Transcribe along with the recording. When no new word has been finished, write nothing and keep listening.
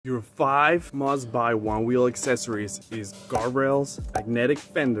Your 5 must-buy one-wheel accessories is guardrails, magnetic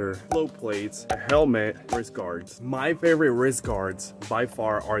fender, float plates, a helmet, wrist guards. My favorite wrist guards by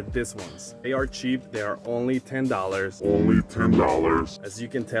far are these ones. They are cheap, they are only $10. Only $10. As you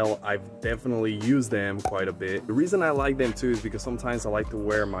can tell, I've definitely used them quite a bit. The reason I like them too is because sometimes I like to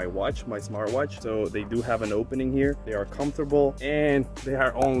wear my watch, my smartwatch, so they do have an opening here. They are comfortable and they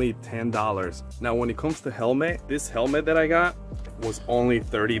are only $10. Now when it comes to helmet, this helmet that I got was only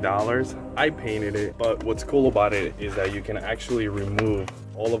 $30. I painted it, but what's cool about it is that you can actually remove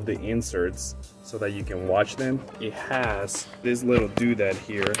all of the inserts so that you can watch them. It has this little doodad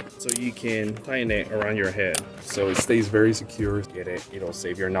here, so you can tighten it around your head so it stays very secure. Get it? It'll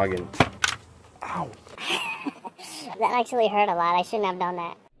save your noggin. Ow! That actually hurt a lot. I shouldn't have done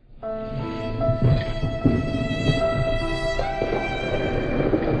that.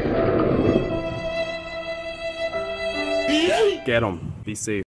 Get them. Be safe.